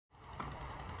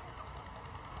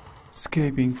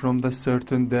Escaping from the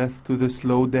certain death to the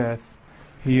slow death,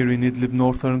 here in Idlib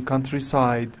northern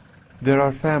countryside, there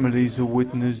are families who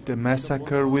witnessed a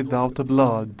massacre without a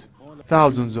blood.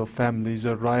 Thousands of families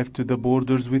arrived to the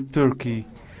borders with Turkey,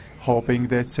 hoping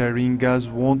that sarin gas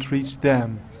won't reach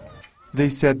them. They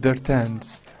set their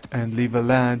tents and leave a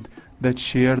land that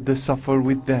shared the suffer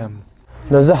with them.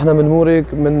 نزحنا من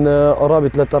موريك من قرابة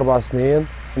 3-4 سنين.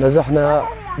 نزحنا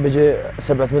بيجي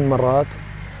 7-8 مرات.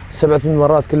 7-8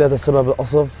 مرات كلها سبب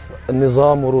القصف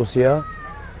النظام وروسيا.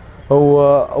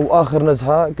 وآخر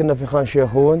نزحة كنا في خان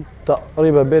شيخون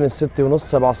تقريبا بين 6:30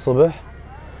 و7 الصبح.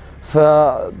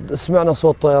 فسمعنا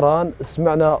صوت طيران،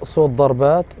 سمعنا صوت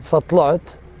ضربات،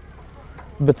 فطلعت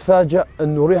بتفاجأ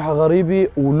إنه ريحة غريبة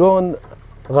ولون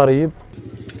غريب.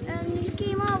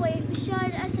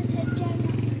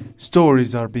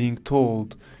 Stories are being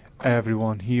told,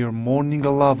 everyone here mourning a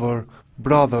lover,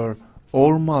 brother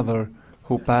or mother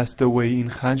who passed away in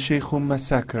Khan Sheikhon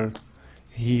massacre.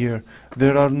 Here,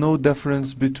 there are no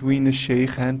difference between a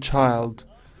sheikh and child.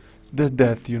 The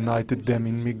death united them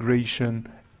in migration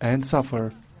and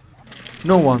suffer.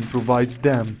 No one provides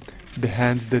them. The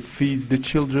hands that feed the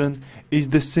children is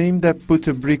the same that put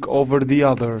a brick over the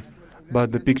other.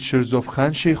 But the pictures of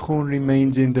Khan Sheikhon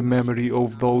remains in the memory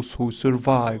of those who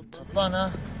survived.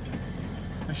 طلعنا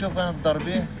نشوف وين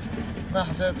الضربة، ما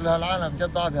حسيت لهالعالم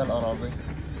جد ضاع بهالأراضي.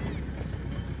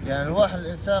 يعني الواحد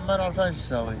الإنسان ما نعرف ايش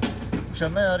يساوي،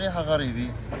 وشمينا ريحة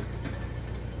غريبة.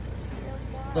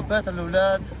 ضبيت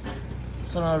الأولاد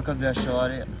وصرنا نركض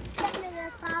بهالشوارع.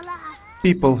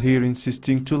 People here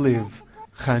insisting to live.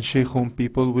 Khan Sheikhon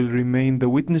people will remain the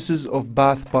witnesses of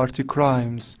Ba'ath Party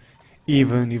crimes.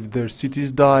 Even if their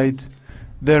cities died,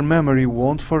 their memory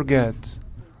won't forget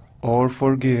or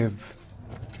forgive.